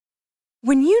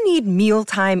When you need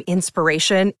mealtime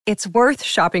inspiration, it's worth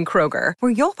shopping Kroger,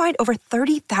 where you'll find over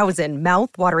 30,000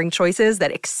 mouth-watering choices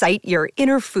that excite your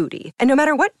inner foodie. And no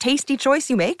matter what tasty choice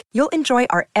you make, you'll enjoy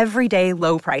our everyday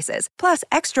low prices, plus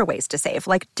extra ways to save,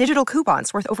 like digital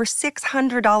coupons worth over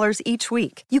 $600 each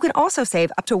week. You can also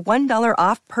save up to $1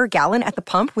 off per gallon at the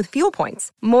pump with fuel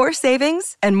points. More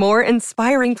savings and more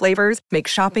inspiring flavors make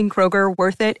shopping Kroger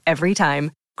worth it every time.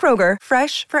 Kroger,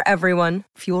 fresh for everyone.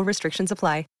 Fuel restrictions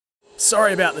apply.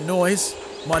 Sorry about the noise.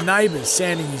 My neighbour's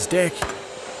sanding his deck.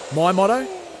 My motto?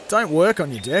 Don't work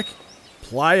on your deck,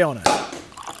 play on it.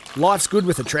 Life's good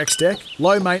with a Trex deck.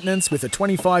 Low maintenance with a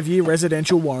 25-year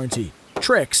residential warranty.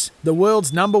 Trex, the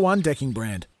world's #1 decking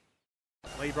brand.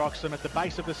 Lee Broxham at the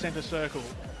base of the centre circle.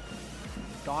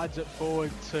 Guides it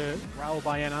forward to Raul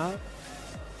Baena.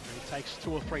 He takes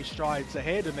 2 or 3 strides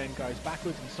ahead and then goes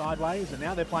backwards and sideways. And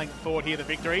now they're playing it forward here, the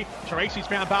victory. Teresi's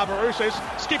found Barbarouses,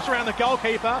 skips around the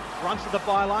goalkeeper, runs to the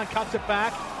byline, cuts it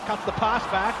back, cuts the pass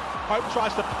back. Hope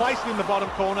tries to place it in the bottom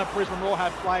corner. Brisbane Roar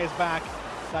have players back.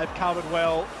 They've covered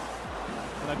well.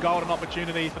 And a golden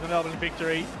opportunity for the Melbourne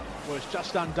victory was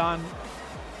just undone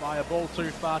by a ball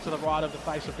too far to the right of the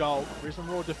face of goal. Brisbane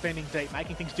Roar defending deep,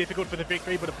 making things difficult for the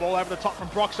victory, but a ball over the top from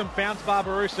Broxham found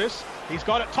Barbarouses. He's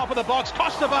got it top of the box.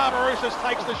 Costa Barbarouses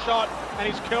takes the shot and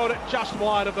he's curled it just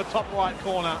wide of the top right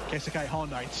corner. Kesuke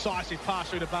Honda, incisive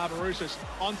pass through to Barbarouses.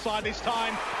 Onside this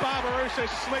time, Barbarouses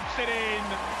slips it in.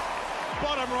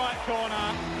 Bottom right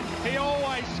corner. He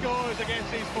always scores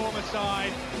against his former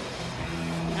side.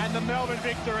 And the Melbourne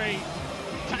victory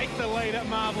take the lead at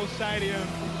Marvel Stadium.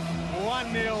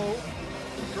 1-0,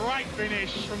 great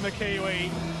finish from the Kiwi.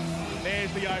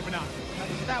 There's the opener.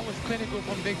 That was clinical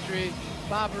from victory.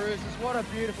 Barbarouses, what a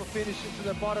beautiful finish into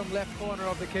the bottom left corner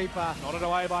of the keeper. Nodded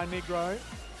away by Negro.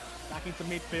 Back into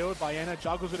midfield. Baena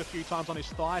juggles it a few times on his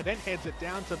thigh, then heads it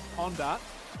down to Honda.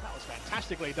 That was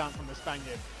fantastically done from the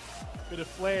Spaniard. Bit of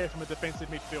flair from a defensive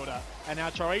midfielder. And now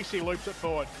Teresi loops it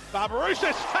forward.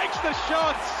 Barbarouses takes the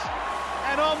shots.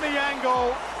 And on the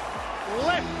angle,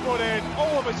 left-footed,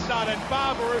 all of a sudden,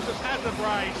 Barbarouses has a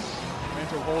brace.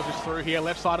 Mental hauls is through here,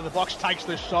 left side of the box, takes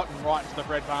the shot and right into the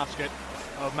breadbasket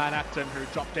of Matt Acton, who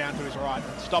dropped down to his right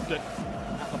and stopped it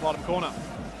at the bottom corner.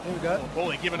 Here we go.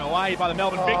 Ball given away by the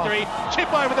Melbourne victory.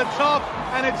 Chip over the top,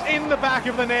 and it's in the back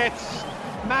of the nets.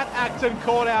 Matt Acton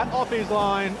caught out off his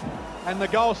line, and the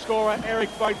goal scorer, Eric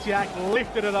Botiak,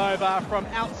 lifted it over from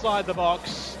outside the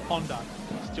box. Honda,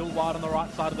 still wide on the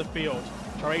right side of the field.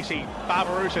 Teresi,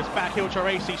 Barbarouses, backheel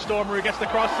Teresi, Stormaroo gets the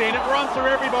cross in, it runs through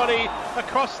everybody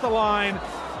across the line.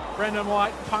 Brendan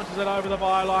White punches it over the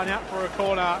byline out for a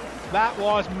corner. That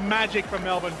was magic for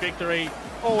Melbourne victory.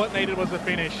 All it needed was a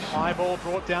finish. High ball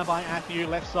brought down by Athiu,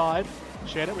 left side.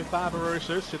 Shared it with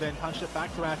Barbarouses, who then punched it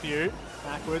back to Athiu.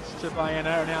 Backwards to Baena,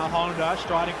 and now Honda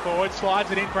striding forward,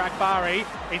 slides it in for Akbari.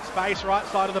 In space, right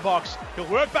side of the box. He'll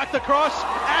work back the cross.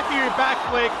 Athiu back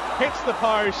flick, hits the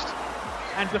post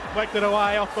and deflected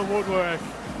away off the woodwork.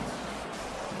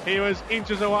 He was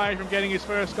inches away from getting his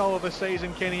first goal of the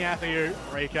season, Kenny Athiu.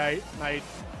 Enrique made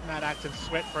Matt Acton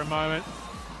sweat for a moment,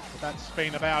 but that's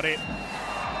been about it.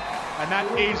 And that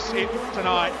is it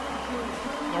tonight.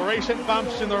 The recent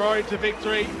bumps in the road to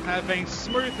victory have been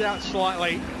smoothed out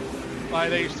slightly by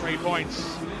these 3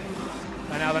 points.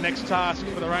 And now the next task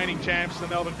for the reigning champs, the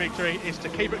Melbourne victory, is to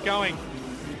keep it going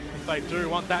if they do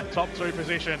want that top 2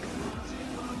 position.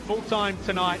 Full time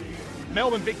tonight.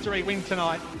 Melbourne victory win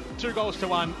tonight.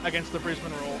 2-1 against the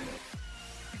Brisbane Roar.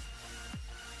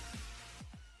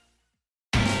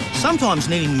 Sometimes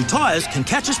needing new tyres can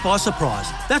catch us by surprise.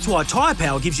 That's why Tyre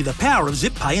Power gives you the power of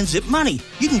zip pay and zip money.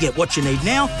 You can get what you need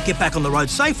now, get back on the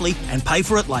road safely and pay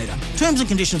for it later. Terms and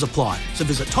conditions apply. So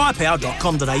visit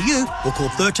tyrepower.com.au or call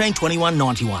 13 21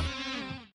 91.